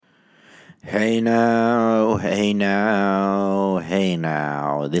Hey now, hey now, hey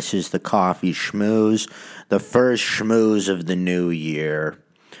now. This is the Coffee Schmooze, the first schmooze of the new year.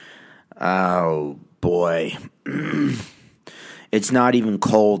 Oh boy. It's not even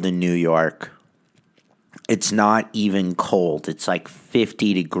cold in New York. It's not even cold. It's like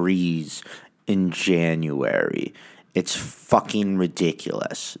 50 degrees in January. It's fucking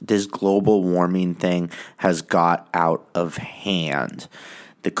ridiculous. This global warming thing has got out of hand.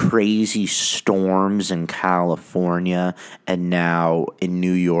 The crazy storms in California and now in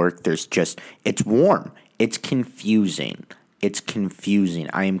New York, it's warm. It's confusing.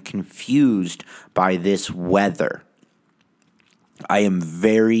 I am confused by this weather. I am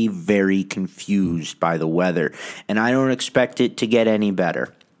very, very confused by the weather, and I don't expect it to get any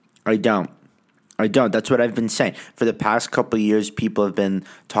better. I don't. That's what I've been saying. For the past couple of years, people have been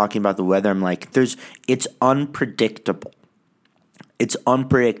talking about the weather. I'm like, it's unpredictable. It's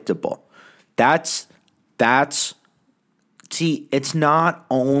unpredictable. See, it's not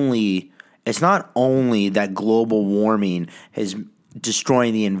only that global warming is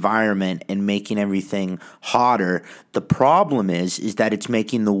destroying the environment and making everything hotter. The problem is that it's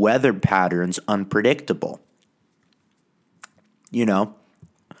making the weather patterns unpredictable. You know,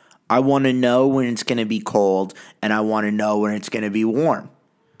 I want to know when it's going to be cold and I want to know when it's going to be warm.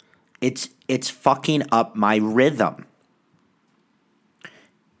 It's fucking up my rhythm.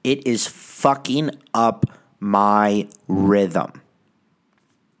 It is fucking up my rhythm.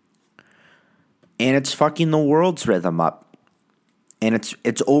 And it's fucking the world's rhythm up. And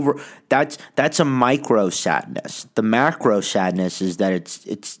it's over. That's a micro sadness. The macro sadness is that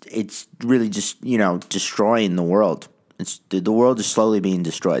it's really just, destroying the world. The world is slowly being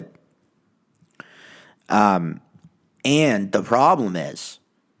destroyed. And the problem is,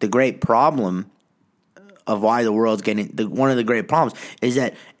 the great problem of why the world's one of the great problems is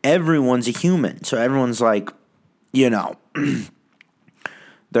that everyone's a human. So everyone's like, they're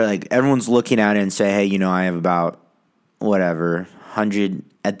like, everyone's looking at it and say, hey, I have about whatever, 100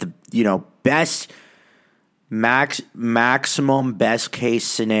 at the, maximum best case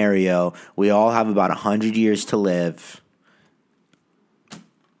scenario. We all have about 100 years to live.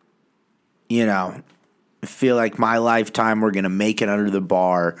 I feel like my lifetime we're going to make it under the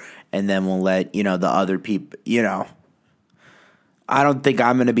bar, and then we'll let, the other people, I don't think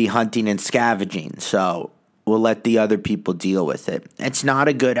I'm going to be hunting and scavenging, so we'll let the other people deal with it. It's not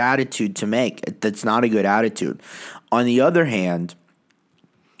a good attitude to make. That's not a good attitude. On the other hand,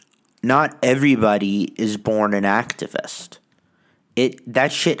 not everybody is born an activist.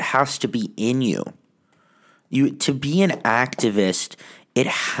 That shit has to be in you. To be an activist, it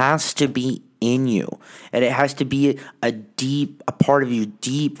has to be in you, and it has to be a part of your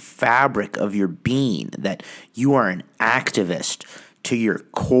deep fabric of your being, that you are an activist to your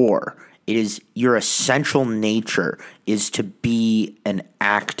core. It is your essential nature is to be an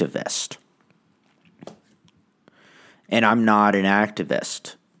activist. And I'm not an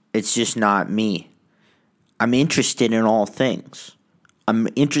activist. It's just not me. I'm interested in all things. I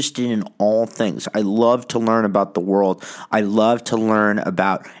love to learn about the world. I love to learn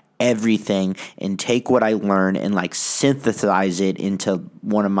about everything and take what I learn and synthesize it into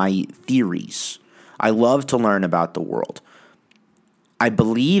one of my theories. I love to learn about the world. I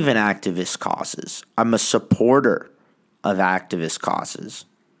believe in activist causes. I'm a supporter of activist causes.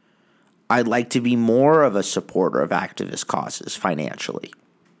 I'd like to be more of a supporter of activist causes financially.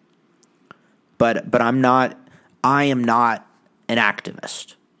 But I am not an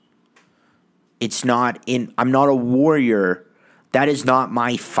activist. I'm not a warrior. That is not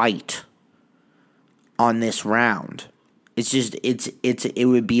my fight on this round. It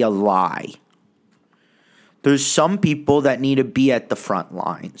would be a lie. There's some people that need to be at the front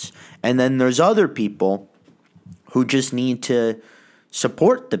lines, and then there's other people who just need to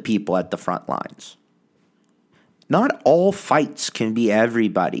support the people at the front lines. Not all fights can be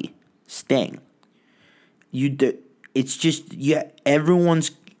everybody's thing.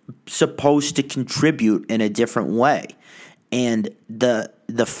 Everyone's supposed to contribute in a different way. And the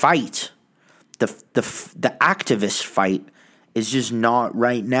fight, the activist fight is just not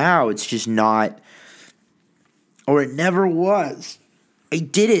right now. It's just not, or it never was. I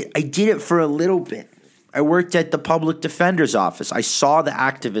did it for a little bit. I worked at the public defender's office. I saw the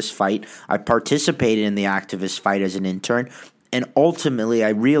activist fight. I participated in the activist fight as an intern. And ultimately, I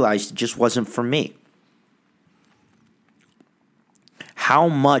realized it just wasn't for me. How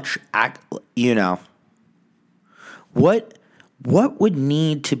much, what would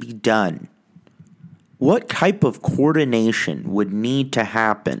need to be done? What type of coordination would need to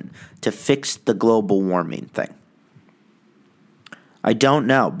happen to fix the global warming thing? I don't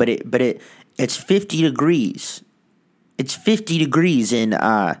know, but it's 50 degrees. It's 50 degrees in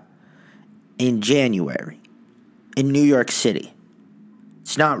January in New York City.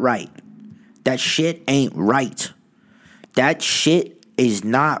 It's not right. That shit ain't right. That shit is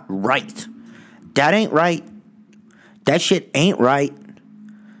not right. That ain't right. That shit ain't right.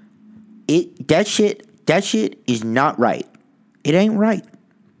 That shit is not right. It ain't right.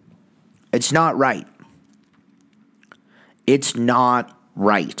 It's not right. It's not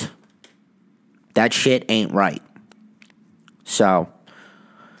right. That shit ain't right. So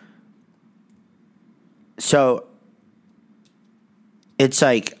it's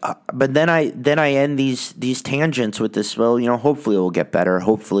like, but then I end these tangents with this. Well, hopefully it will get better.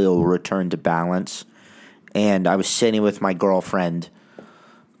 Hopefully it will return to balance. And I was sitting with my girlfriend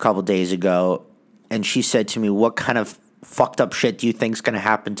a couple days ago, and she said to me, "What kind of fucked up shit do you think is going to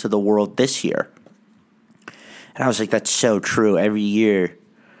happen to the world this year?" And I was like, "That's so true. Every year,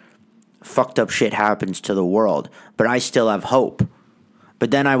 fucked up shit happens to the world, but I still have hope."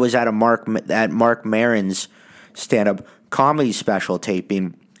 But then I was at Mark Maron's stand-up comedy special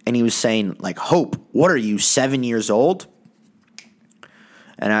taping, and he was saying, like, "Hope, what are you, 7 years old?"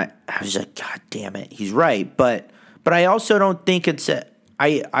 And I was like, God damn it, he's right. But I also don't think it's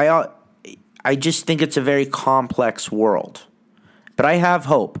I just think it's a very complex world. But I have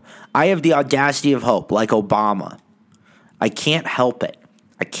hope. I have the audacity of hope, like Obama. I can't help it.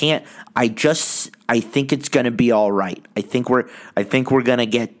 I think it's going to be all right. I think we're going to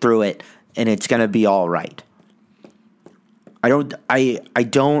get through it, and it's going to be all right. I don't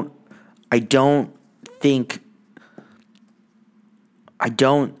think I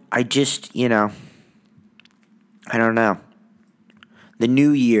don't know. The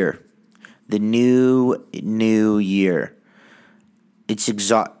new year. The new year.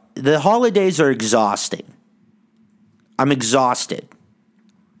 The holidays are exhausting. I'm exhausted.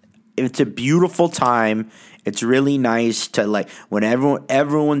 It's a beautiful time. It's really nice to, like, when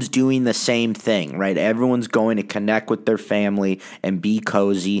everyone's doing the same thing, right? Everyone's going to connect with their family and be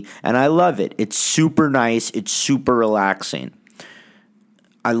cozy, and I love it. It's super nice. It's super relaxing.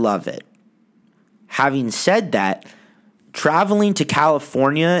 I love it. Having said that, traveling to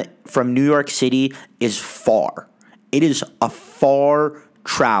California from New York City is far. It is a far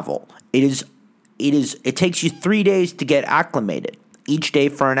travel. It takes you 3 days to get acclimated, each day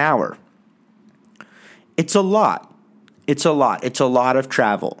for an hour. It's a lot. It's a lot of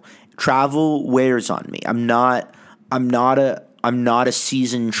travel. Travel wears on me. I'm not a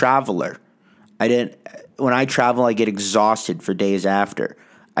seasoned traveler. When I travel, I get exhausted for days after.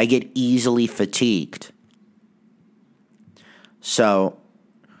 I get easily fatigued. So,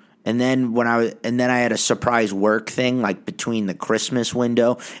 and then I had a surprise work thing, like between the Christmas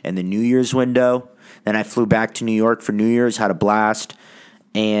window and the New Year's window. Then I flew back to New York for New Year's, had a blast,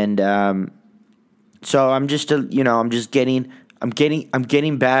 and so I'm getting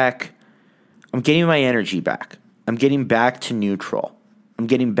my energy back. I'm getting back to neutral.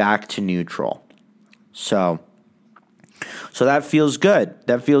 So that feels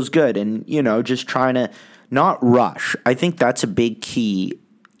good. And, just trying to not rush. I think that's a big key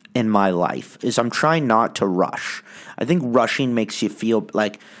in my life, is I'm trying not to rush. I think rushing makes you feel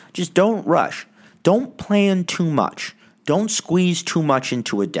like, just don't rush. Don't plan too much. Don't squeeze too much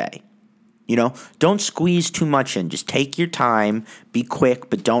into a day. Don't squeeze too much in. Just take your time, be quick,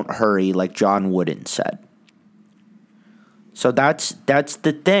 but don't hurry, like John Wooden said. So that's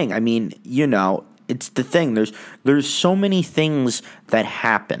the thing. I mean, it's the thing. There's so many things that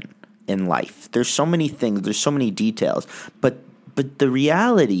happen in life. There's so many things. There's so many details. But the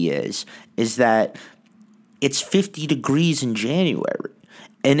reality is that it's 50 degrees in January,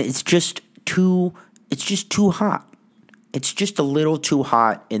 and it's just too hot. It's just a little too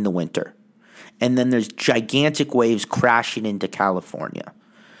hot in the winter. And then there's gigantic waves crashing into California.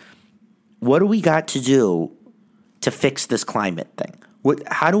 What do we got to do to fix this climate thing?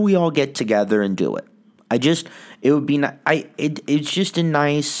 How do we all get together and do it? It's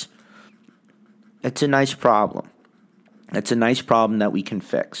a nice problem. It's a nice problem that we can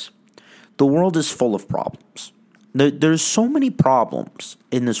fix. The world is full of problems. There's so many problems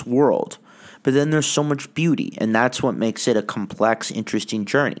in this world, but then there's so much beauty, and that's what makes it a complex, interesting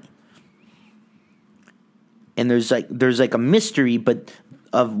journey. And there's like a mystery, but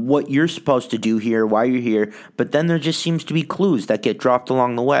of what you're supposed to do here, why you're here, but then there just seems to be clues that get dropped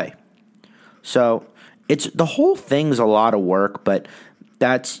along the way. So the whole thing's a lot of work, but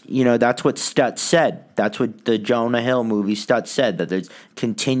that's what Stutz said. That's what the Jonah Hill movie Stutz said, that there's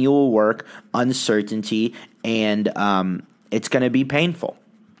continual work, it's going to be painful.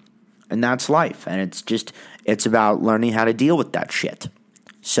 And that's life. And It's about learning how to deal with that shit.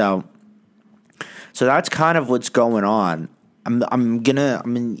 So that's kind of what's going on. I'm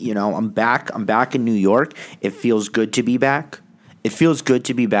back in New York. It feels good to be back. It feels good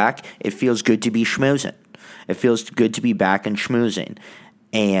to be back. It feels good to be schmoozing. It feels good to be back and schmoozing.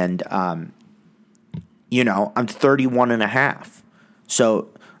 And I'm 31 and a half. So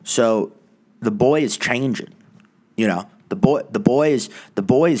the boy is changing. The boy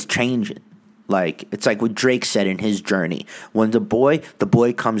is changing. Like, it's like what Drake said in his journey. When the boy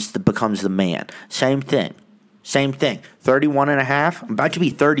becomes the man. Same thing. 31 and a half. I'm about to be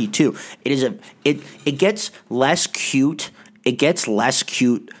 32. It gets less cute. It gets less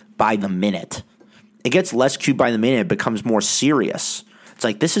cute by the minute. It becomes more serious. It's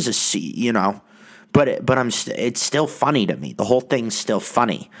like, this is but it's still funny to me. The whole thing's still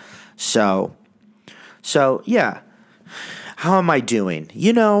funny. So yeah. How am I doing?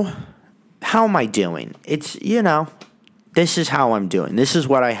 How am I doing? It's, this is how I'm doing. This is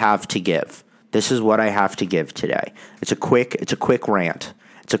what I have to give. This is what I have to give today. It's a quick rant.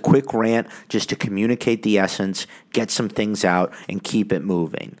 It's a quick rant just to communicate the essence, get some things out, and keep it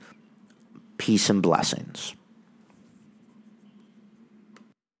moving. Peace and blessings.